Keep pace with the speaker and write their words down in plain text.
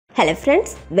Hello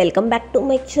friends, welcome back to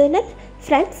my channel.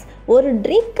 Friends, ஒரு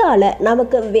ட்ரிங்கால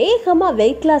நமக்கு வேகமா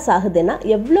weight loss ஆகுதுன்னா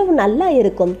எவ்வளவு நல்லா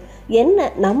இருக்கும். என்ன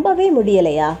நம்பவே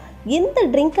முடியலையா? இந்த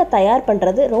ட்ரிங்கை தயார்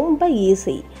பண்ணுறது ரொம்ப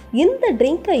ஈஸி. இந்த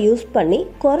ட்ரிங்கை யூஸ் பண்ணி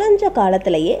குறைஞ்ச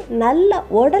காலத்திலேயே நல்ல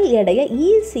உடல் எடையை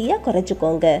ஈஸியாக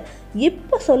குறைச்சிக்கோங்க.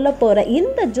 இப்போ சொல்ல போகிற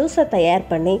இந்த ஜூஸை தயார்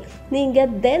பண்ணி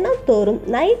நீங்கள் தினந்தோறும்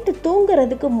நைட்டு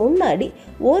தூங்குறதுக்கு முன்னாடி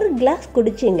ஒரு கிளாஸ்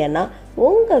குடிச்சிங்கன்னா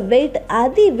உங்கள் வெயிட்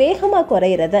அதிவேகமாக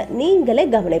குறையிறத நீங்களே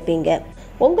கவனிப்பீங்க.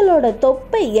 உங்களோட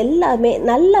தொப்பை எல்லாமே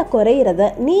நல்லா குறையிறத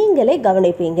நீங்களே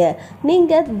கவனிப்பீங்க.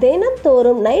 நீங்கள்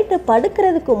தினந்தோறும் நைட்டு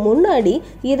படுக்கிறதுக்கு முன்னாடி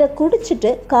இதை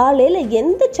குடிச்சிட்டு காலையில்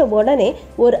எந்திரிச்ச உடனே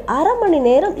ஒரு அரை மணி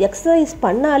நேரம் எக்ஸசைஸ்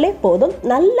பண்ணாலே போதும்,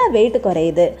 நல்லா வெயிட்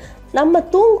குறையுது. நம்ம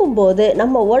தூங்கும்போது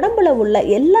நம்ம உடம்புல உள்ள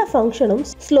எல்லா ஃபங்க்ஷனும்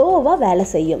ஸ்லோவாக வேலை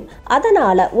செய்யும்.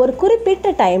 அதனால் ஒரு குறிப்பிட்ட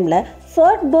டைமில்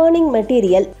ஃபேட் பர்னிங்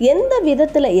மெட்டீரியல் எந்த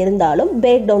விதத்தில் இருந்தாலும்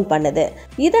பிரேக் டவுன் பண்ணுது.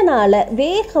 இதனால்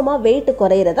வேகமாக வெயிட்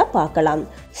குறையிறத பார்க்கலாம்.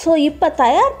 ஸோ இப்போ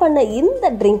தயார் பண்ண இந்த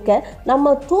ட்ரிங்கை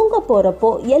நம்ம தூங்க போகிறப்போ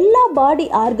எல்லா பாடி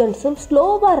ஆர்கன்ஸும்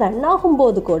ஸ்லோவாக ரன்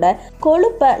ஆகும்போது கூட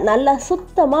கொழுப்பை நல்லா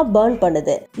சுத்தமாக பர்ன்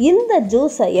பண்ணுது. இந்த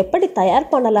ஜூஸை எப்படி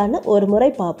தயார் பண்ணலான்னு ஒரு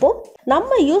முறை பார்ப்போம்.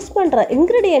 நம்ம யூஸ் பண்ணுற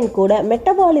இன்க்ரீடியன்ட் கூட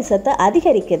மெட்டபாலிசத்தை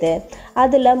அதிகரிக்குது.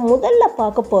 அதில் முதல்ல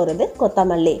பார்க்க போகிறது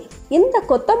கொத்தமல்லி. இந்த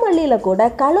கொத்தமல்லியில் கூட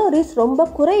கலோரிஸ் ரொம்ப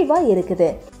குறைவாக இருக்குது.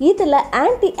 இதில்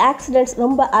ஆன்டி ஆக்சிடென்ட்ஸ்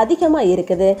ரொம்ப அதிகமாக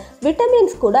இருக்குது.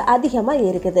 விட்டமின்ஸ் கூட அதிகமாக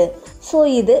இருக்குது. ஸோ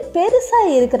இது பெருசாக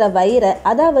இருக்கிற வயிறை,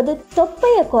 அதாவது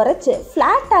தொப்பையை குறைச்சி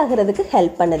ஃப்ளாட் ஆகிறதுக்கு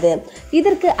ஹெல்ப் பண்ணுது.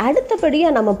 இதற்கு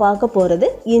அடுத்தபடியாக நம்ம பார்க்க போகிறது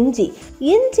இஞ்சி.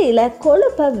 இஞ்சியில்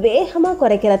கொழுப்பை வேகமாக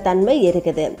குறைக்கிற தன்மை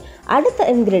இருக்குது. அடுத்த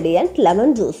இன்க்ரீடியன்ட்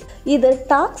லெமன் ஜூஸ். இது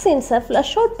டாக்ஸின்ஸை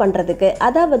ஃப்ளஷ் அவுட் பண்ணுறதுக்கு,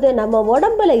 அதாவது நம்ம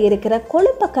உடம்புல இருக்கிற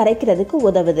கொழுப்பை கரைக்கிறதுக்கு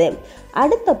உதவுது.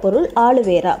 அடுத்த பொருள்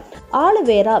ஆலுவேரா.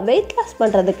 ஆலுவேரா வெயிட் லாஸ்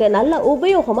பண்ணுறதுக்கு நல்ல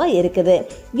உபயோகமாக இருக்குது.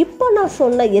 இப்போ நான்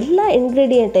சொன்ன எல்லா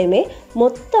இன்க்ரீடியண்ட்டையுமே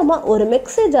மொத்தமாக ஒரு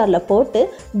மிக்ஸி ஜாரில் போட்டு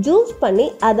ஜூஸ் பண்ணி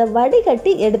அதை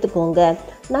வடிகட்டி எடுத்துக்கோங்க.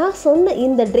 நான் சொன்ன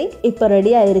இந்த ட்ரிங்க் இப்போ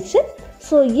ரெடி ஆயிடுச்சு.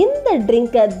 ஸோ இந்த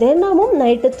ட்ரிங்கை தினமும்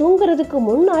நைட்டு தூங்குறதுக்கு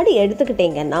முன்னாடி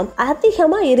எடுத்துக்கிட்டிங்கன்னா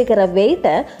அதிகமாக இருக்கிற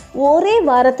வெயிட்டை ஒரே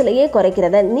வாரத்திலேயே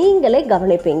குறைக்கிறத நீங்களே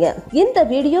கவனிப்பீங்க. இந்த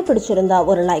வீடியோ பிடிச்சிருந்தா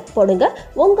ஒரு லைக் போடுங்க.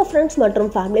 உங்கள் ஃப்ரெண்ட்ஸ்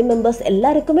மற்றும் ஃபேமிலி மெம்பர்ஸ்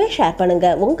எல்லாருக்குமே ஷேர்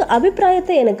பண்ணுங்கள். உங்கள்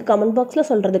அபிப்பிராயத்தை எனக்கு கமெண்ட் பாக்ஸில்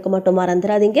சொல்கிறதுக்கு மட்டும்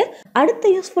மறந்துடாதீங்க.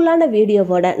 அடுத்த யூஸ்ஃபுல்லான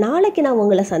வீடியோவோட நாளைக்கு நான்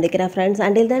உங்களை சந்திக்கிறேன் friends.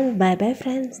 Until then by bye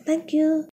friends. Thank you.